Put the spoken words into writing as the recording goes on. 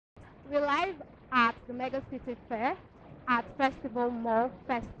We're live at the MegaCity Fair at Festival Mall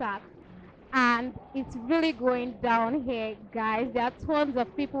Festac. And it's really going down here, guys. There are tons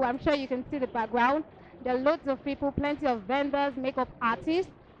of people. I'm sure you can see the background. There are loads of people, plenty of vendors, makeup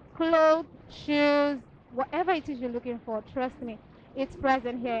artists, clothes, shoes, whatever it is you're looking for. Trust me, it's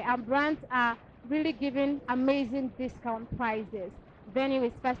present here. And brands are really giving amazing discount prices. Venue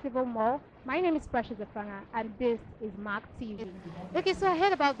is Festival Mall. My name is Precious Efanga, and this is Mark TV. Okay, so I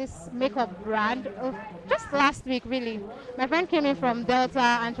heard about this makeup brand just last week, really. My friend came in from Delta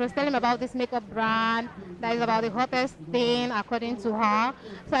and she was telling me about this makeup brand that is about the hottest thing, according to her.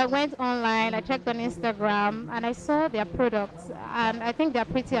 So I went online, I checked on Instagram, and I saw their products, and I think they're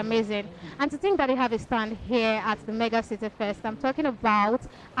pretty amazing. And to think that they have a stand here at the Mega City Fest, I'm talking about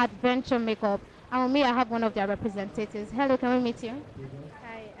Adventure Makeup. And with me, I have one of their representatives. Hello, can we meet you?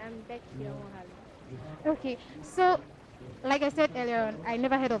 Hi, I'm Becky Omohalo. Okay, so like I said earlier on, I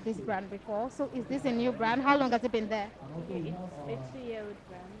never heard of this brand before. So is this a new brand? How long has it been there? Okay, it's a 2-year-old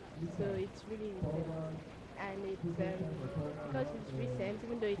brand, so it's really recent. And it's because it's recent,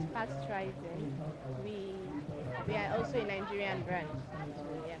 even though it's past thriving, we are also a Nigerian brand. So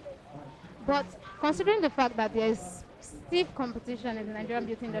yeah. But considering the fact that there's stiff competition in the Nigerian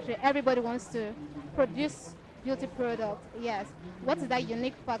beauty industry, everybody wants to produce beauty products. Yes. What is that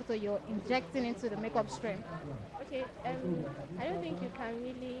unique factor you're injecting into the makeup stream? Okay, I don't think you can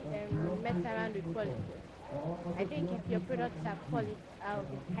really mess around with quality. I think if your products are of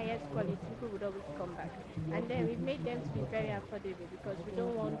the highest quality, people would always come back. And then we've made them to be very affordable because we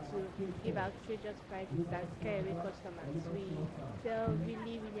don't want to give outrageous prices and scare away customers. We sell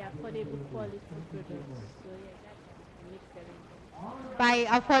really, really affordable quality products. So yeah, that's a unique selling point.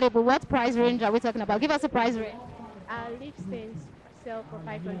 By affordable, what price range are we talking about? Give us a price range. Our lip stains sell for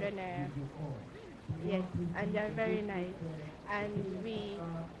 500 naira. Yes, and they are very nice. And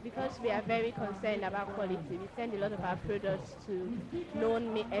because we are very concerned about quality, we send a lot of our products to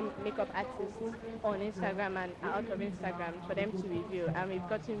known makeup artists on Instagram and out of Instagram for them to review. And we've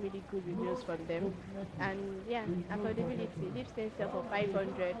gotten really good reviews from them. And yeah, affordability. Lip stains sell for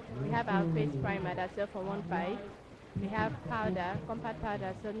 500. We have our face primer that sell for 1.5. We have powder, compact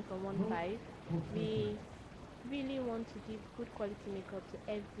powder selling for 1.5. We really want to give good quality makeup to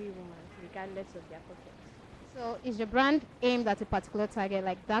every woman, regardless of their pockets. So is your brand aimed at a particular target,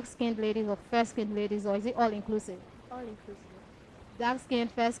 like dark-skinned ladies or fair-skinned ladies, or is it all inclusive? All inclusive. Dark skin,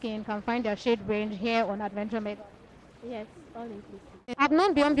 fair skin can find their shade range here on Adventure Makeup. Yes, all inclusive. I've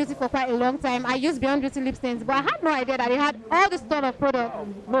known Beyond Beauty for quite a long time. I use Beyond Beauty lip stains, but I had no idea that they had all this ton of products.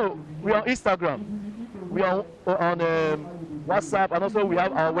 No, we are on Instagram. We are on WhatsApp, and also we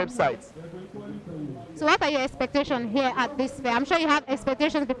have our website. So what are your expectations here at this fair? I'm sure you have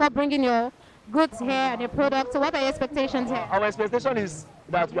expectations before bringing your goods here and your products. So what are your expectations here? Our expectation is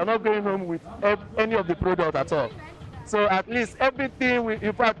that we are not going home with any of the product at all. So at least everything,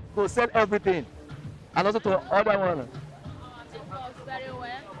 in fact, to sell everything, and also to order one. It works very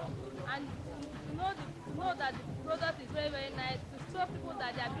well, and to know that the product is very, very nice, to show people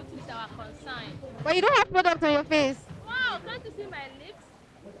that their beauty is our concern. But you don't have product on your face, Wow, can't you see my lips?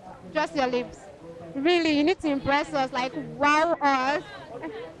 just your lips. Really, you need to impress us, like wow us.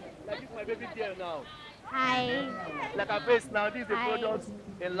 Like this, my baby girl now. Hi. Like her face now, this is the Hi. products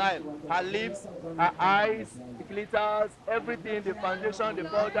in line. Her lips, her eyes, the glitters, everything, the foundation, the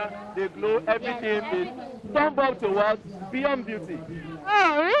powder, the glow, everything. The thumb up to what? Beyond Beauty.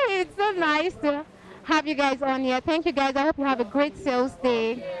 Oh, really? It's so nice to have you guys on here. Thank you, guys. I hope you have a great sales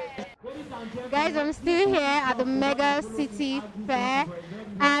day. Guys, I'm still here at the Mega City Fair,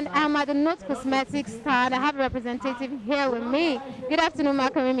 and I'm at the Note Cosmetics stand. I have a representative here with me. Good afternoon, ma.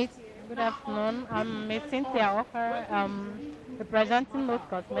 Can we meet you? Good afternoon. I'm Miss Cynthia Walker, representing Note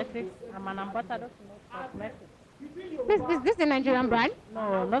Cosmetics. I'm an ambassador to Note Cosmetics. This is a Nigerian brand?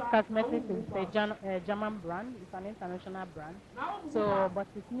 No, Note Cosmetics is a German brand. It's an international brand. So, but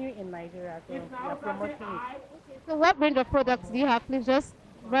it's new in Nigeria, so we are promoting it. So what range of products do you have? Please just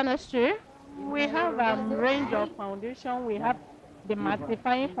run us through. We have a range of foundation. We have the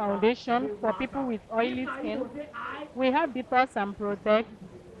mattifying foundation for people with oily skin. We have Detox and Protect,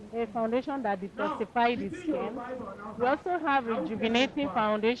 a foundation that detoxifies the skin. We also have rejuvenating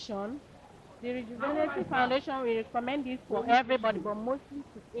foundation. The rejuvenating foundation, we recommend it for everybody, but mostly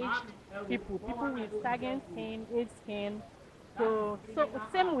to aged people, people with sagging skin, aged skin. So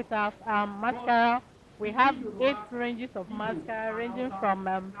same with our mascara. We have 8 ranges of mascara, ranging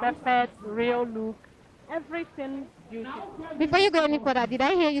from Perfect, Real Look, everything beautiful. Before you go any further, did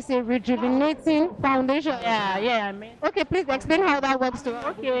I hear you say rejuvenating foundation? Yeah, I mean. Okay, please explain how that works to us.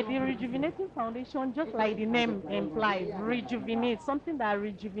 Okay, the rejuvenating foundation, just like the name implies, rejuvenate, something that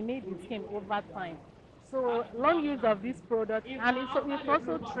rejuvenates the skin over time. So long use of this product, and it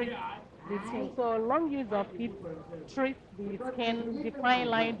also treats the skin. So long use of it treats the skin, the fine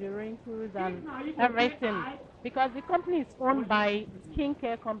line, the wrinkles, and everything. Because the company is owned by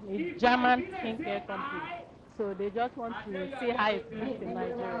skincare company, German skincare company. So they just want to see how it looks in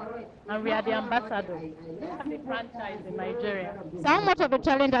Nigeria. And we are the ambassador. We have the franchise in Nigeria. So how much of a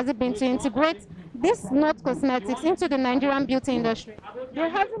challenge has it been to integrate this Not Cosmetics into the Nigerian beauty industry? There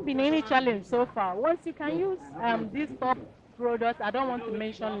hasn't been any challenge so far. Once you can use these top products, I don't want to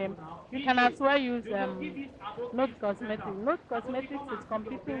mention them, you can as well use Note Cosmetics. Note Cosmetics is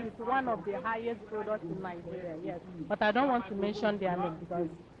competing with one of the highest products in Nigeria, yes. But I don't want to mention their name because...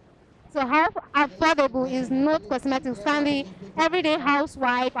 So how affordable is Note Cosmetics? Can the everyday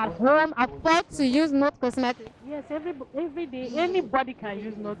housewife at home afford to use Note Cosmetics? Yes, every day anybody can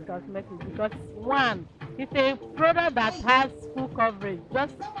use Note Cosmetics because one, it's a product that has full coverage.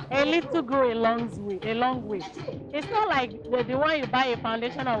 Just a little go a long way. It's not like the one you buy a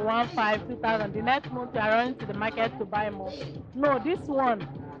foundation of 1,500, 2,000. The next month you are running to the market to buy more. No, this one,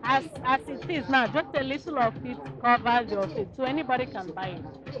 as it is now, just a little of it covers your face, so anybody can buy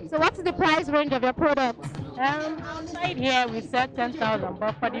it. So what's the price range of your products? Outside here we sell 10,000,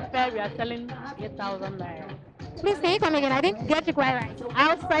 but for the fair we are selling 8,000 naira. Please, can you come again? I didn't get you quite right.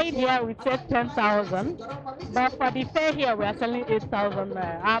 Outside here we sell 10,000, but for the fair here we are selling 8,000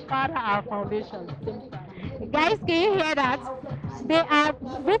 naira. Our powder, our foundation, same price. Guys, can you hear that? They are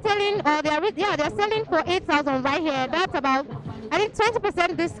retailing, or they're selling for 8,000 right here. That's about, I think,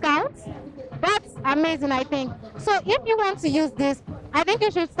 20% discount. That's amazing, I think. So if you want to use this, I think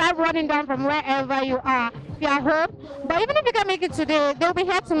you should start running down from wherever you are. If you are home, but even if you can make it today, they'll be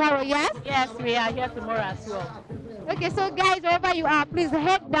here tomorrow, yes? Yes, we are here tomorrow as well. Okay, so guys, wherever you are, please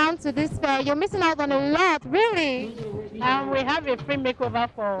head down to this fair. You're missing out on a lot, really. We have a free makeover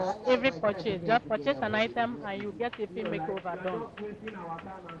for every purchase. Just purchase an item and you get a free makeover done.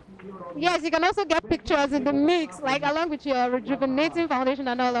 Yes, you can also get pictures in the mix, like along with your rejuvenating foundation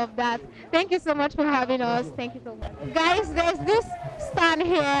and all of that. Thank you so much for having us. Thank you so much. Guys, there's this stand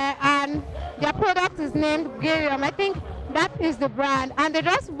here and their product is named Garium. I think that is the brand. And they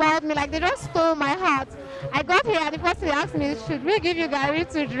just wowed me, like they just stole my heart. I got here and the first thing they asked me, should we give you Gary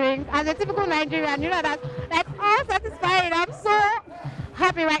to drink? As a typical Nigerian, you know that's all satisfying. I'm so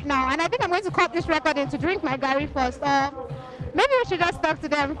happy right now. And I think I'm going to cut this recording to drink my Gary first. Maybe we should just talk to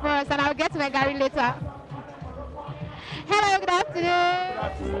them first and I'll get to my Gary later. Hello, good afternoon. Good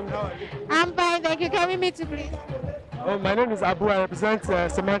afternoon, how are you? I'm fine, thank you. Can we meet you, please? My name is Abu. I represent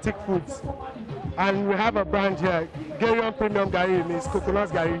Semantic Foods. And we have a brand here, Garion Premium Gary. It's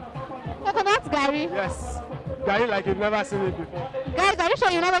coconut Gary. Coconut Gary? Yes. Gary like you've never seen it before. Guys, are you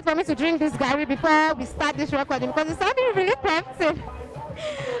sure you're not wait for me to drink this Gary before we start this recording? Because it's sounding really tempting.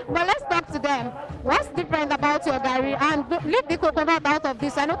 But let's talk to them. What's different about your Gary? And leave the coconut out of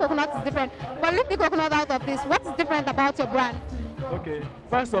this. I know coconut is different, but leave the coconut out of this. What's different about your brand? Okay.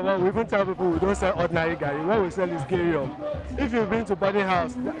 First of all, we even tell people we don't sell ordinary Gary. What we sell is Garion. If you've been to boarding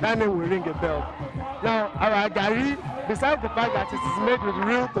house, that name will ring a bell. Now, our Gary, besides the fact that it is made with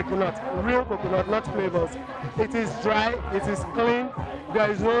real coconut, not flavors, it is dry, it is clean,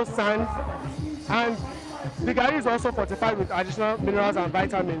 there is no sand, and the Gary is also fortified with additional minerals and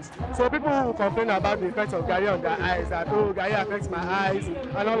vitamins. So people who complain about the effects of Gary on their eyes, that, oh, Gary affects my eyes,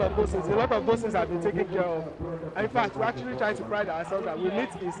 and all of those things, a lot of those things have been taken care of. And in fact, we're actually trying to pride ourselves that we meet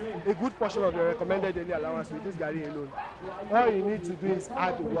is a good portion of the recommended daily allowance with this Gary alone. All you need to do is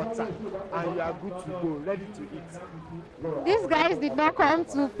add water, and you are good to go, ready to eat. These guys did not come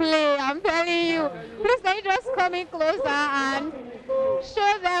to play, I'm telling you. Please, can you just come in closer and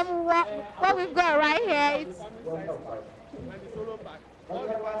show them what we've got right here? It's all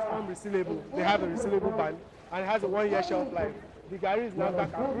the ones come resealable. They have a resealable band and it has a 1-year shelf life. The Gary is now back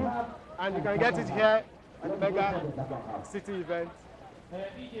approved and you can get it here at the MegaCity event.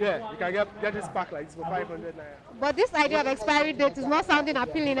 Yeah, you can get this pack like this for 500 naira. But this idea of expiry date is not sounding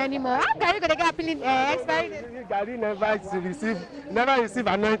appealing anymore. How Gary gonna get appealing expiry date? Gary never receive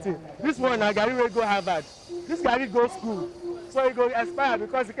anointing. This one now Gary will go Harvard. This Gary go school. So it go expire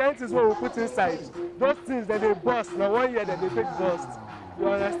because the kind of things what we put inside. Those things that they burst. Now 1 year that they take burst. You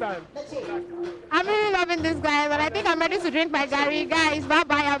understand? I'm really loving this guy, but I think I'm ready to drink my Gary. Guys, bye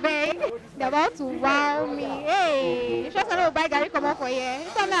bye, beg. They're about to wow me. Hey, you sure I don't buy Gary come up for here? You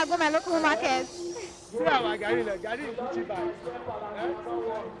tell me I go my local market. See our Gary now. Gary is Gucci bag. Eh?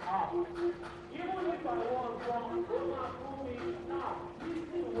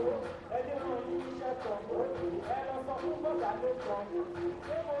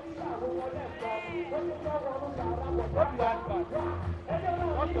 What do you add back?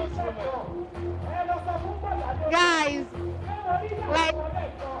 What was Guys, like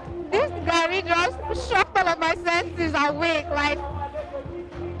this Gary just shocked all of my senses awake. Like,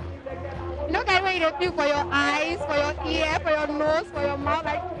 you know, Gary, when you feel for your eyes, for your ear, for your nose, for your mouth,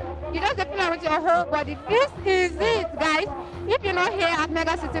 like you just feel around with your whole body. This is it, guys. If you're not here at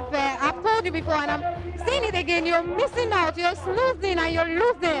MegaCity Fair, I've told you before, and I'm saying it again. You're missing out. You're snoozing and you're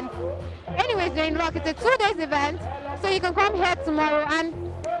losing. Anyways, you're in luck. It's a 2-day event, so you can come here tomorrow. And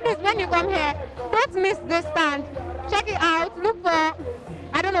please, when you come here, don't miss this stand. Check it out. Look for,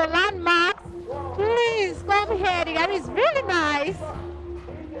 I don't know, landmarks. Please come here. The area is really nice.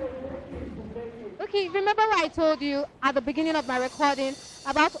 Okay, remember what I told you at the beginning of my recording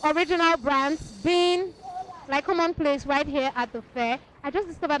about original brands being like commonplace right here at the fair? I just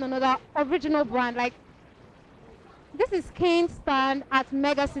discovered another original brand. Like, this is Kane's stand at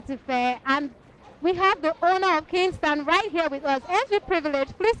MegaCity Fair, and we have the owner of Kane's stand right here with us. Entry privilege.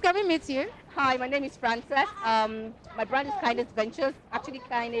 Please, can we meet you? Hi, my name is Frances. My brand is Kindness Ventures, actually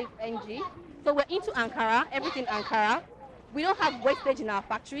Kindness NG. So we're into Ankara, everything Ankara. We don't have wastage in our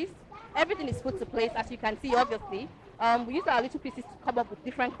factories. Everything is put to place, as you can see, obviously. We use our little pieces to come up with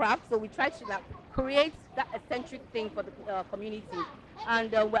different crafts, so we try to create that eccentric thing for the community.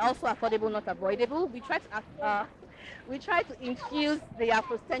 And we're also affordable, not avoidable. We try to infuse the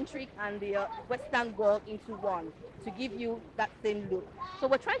Afrocentric and the Western world into one to give you that same look. So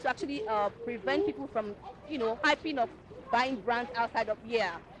we're trying to actually prevent people from, hyping up buying brands outside of here.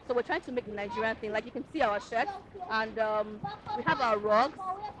 So we're trying to make the Nigerian thing. Like you can see our shirts, and we have our rugs,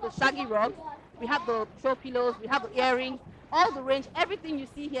 the shaggy rugs. We have the throw pillows, we have the earrings, all the range. Everything you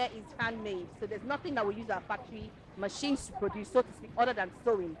see here is handmade. So there's nothing that we use our factory machines to produce, so to speak, other than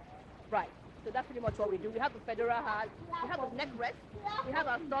sewing. Right. So that's pretty much what we do. We have the fedora hat, we have the neck rest, we have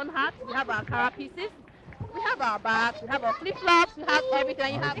our sun hat, we have our Ankara pieces, we have our bags, we have our flip-flops, we have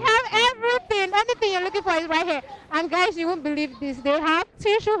everything. We have everything. Anything you're looking for is right here. And guys, you won't believe this. They have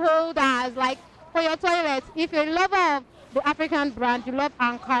tissue holders, like for your toilets. If you're a lover of the African brand, you love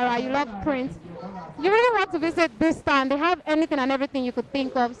Ankara, you love print, you really want to visit this stand. They have anything and everything you could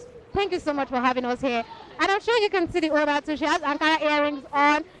think of. Thank you so much for having us here. And I'm sure you can see the owner too. She has Ankara earrings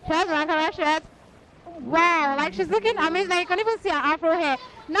on. She has an Ankara shirt. Wow, like she's looking amazing. You can even see her afro hair.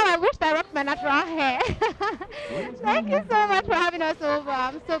 Now I wish I rocked my natural hair. Thank you so much for having us over.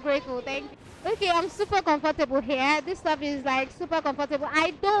 I'm so grateful. Thank you. Okay, I'm super comfortable here. This stuff is like super comfortable.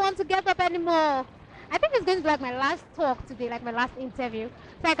 I don't want to get up anymore. I think it's going to be like my last talk today, like my last interview.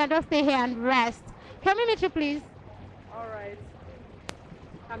 So I can just stay here and rest. Can we meet you, please? All right.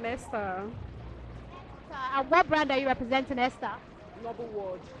 I'm Esther. What brand are you representing, Esther? Noble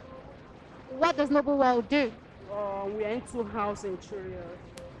World. What does Noble World do? We are into house interior.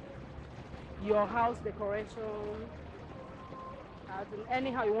 Your house decoration. As in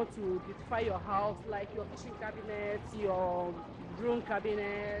anyhow you want to beautify your house, like your kitchen cabinet, your room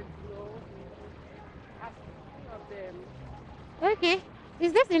cabinet, ask of them. Okay.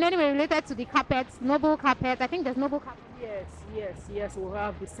 Is this in any way related to the carpets, Noble carpet? I think there's Noble carpet. Yes. We'll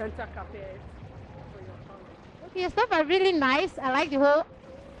have the center carpet for your house. Okay, your stuff are really nice. I like the whole.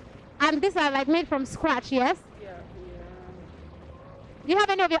 And these are like made from scratch, yes? Yeah. Do you have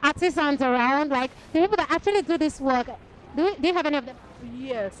any of your artisans around? Like the people that actually do this work? Do you have any of them?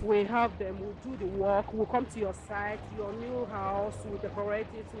 Yes, we have them. We'll do the work. We'll come to your site, your new house. We'll decorate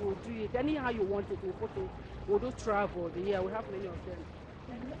it. We'll do it anyhow you want it. We'll put it. We'll do travel. Yeah, we have many of them.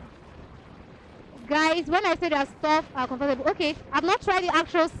 Guys, when I say their stuff are comfortable, okay, I've not tried the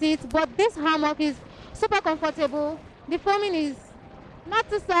actual seats, but this hammock is super comfortable. The foaming is not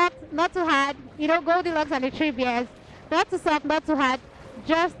too soft, not too hard. Goldilocks and the Three Bears. Not too soft, not too hard.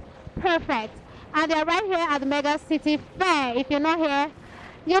 Just perfect. And they're right here at the MegaCity Fair. If you're not here,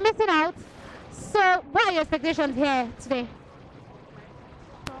 you're missing out. So, what are your expectations here today?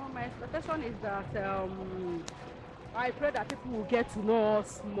 So my expectation is that I pray that people will get to know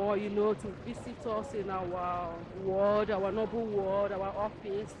us more, to visit us in our world, our noble world, our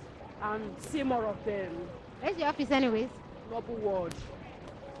office, and see more of them. Where's your office anyways? Noble world,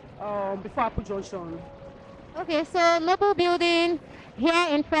 before Apple Junction. Okay, so Noble Building here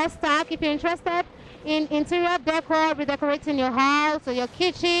in Festac. If you're interested in interior decor, redecorating your house or your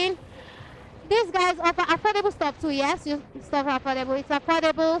kitchen, these guys offer affordable stuff too. Yes, your stuff are affordable. It's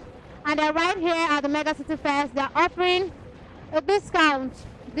affordable. And they're right here at the MegaCity Fair. They're offering a discount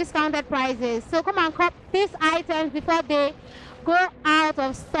discounted prices. So come and cop these items before they go out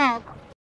of stock.